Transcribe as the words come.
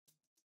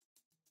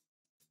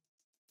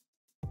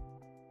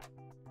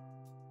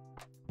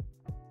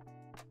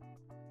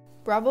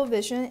Bravo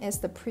Vision is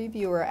the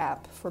previewer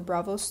app for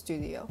Bravo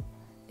Studio.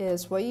 It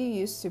is what you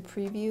use to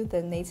preview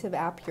the native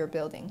app you're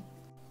building.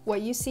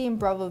 What you see in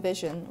Bravo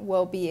Vision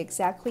will be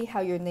exactly how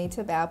your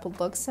native app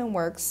looks and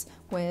works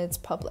when it's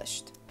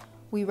published.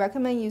 We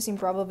recommend using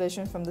Bravo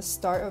Vision from the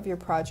start of your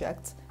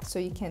project so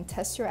you can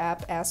test your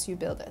app as you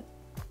build it.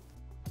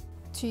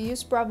 To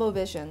use Bravo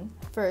Vision,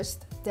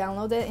 first,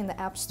 download it in the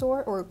App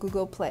Store or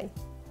Google Play.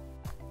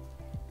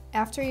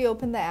 After you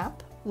open the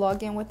app,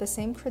 log in with the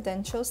same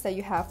credentials that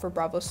you have for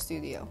Bravo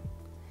Studio.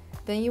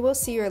 Then you will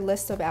see your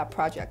list of app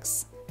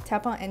projects.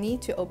 Tap on any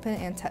to open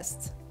and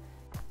test.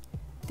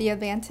 The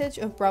advantage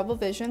of Bravo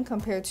Vision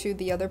compared to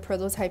the other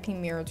prototyping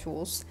mirror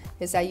tools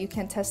is that you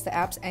can test the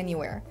apps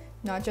anywhere,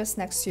 not just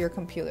next to your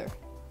computer.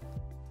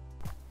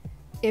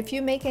 If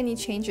you make any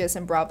changes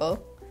in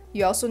Bravo,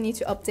 you also need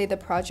to update the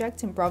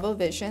project in Bravo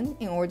Vision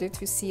in order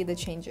to see the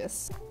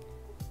changes.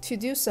 To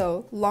do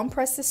so, long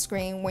press the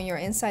screen when you're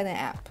inside an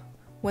app.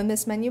 When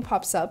this menu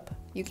pops up,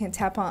 you can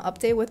tap on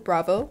Update with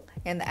Bravo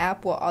and the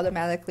app will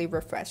automatically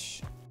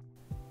refresh.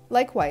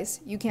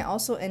 Likewise, you can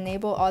also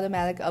enable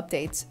automatic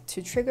updates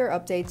to trigger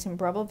updates in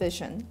Bravo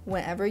Vision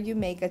whenever you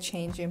make a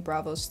change in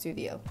Bravo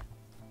Studio.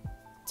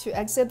 To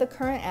exit the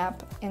current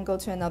app and go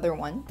to another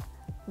one,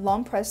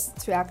 long press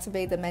to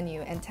activate the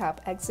menu and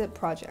tap Exit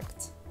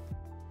Project.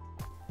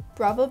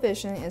 Bravo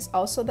Vision is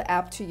also the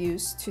app to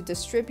use to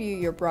distribute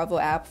your Bravo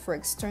app for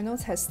external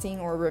testing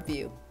or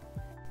review.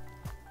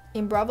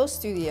 In Bravo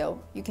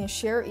Studio, you can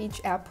share each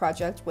app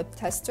project with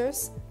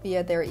testers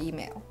via their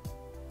email.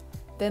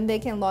 Then they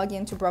can log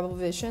into Bravo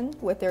Vision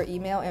with their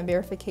email and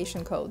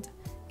verification code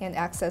and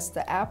access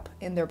the app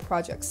in their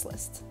projects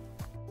list.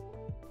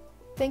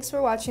 Thanks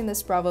for watching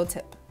this Bravo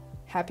tip.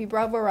 Happy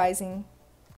Bravo Rising!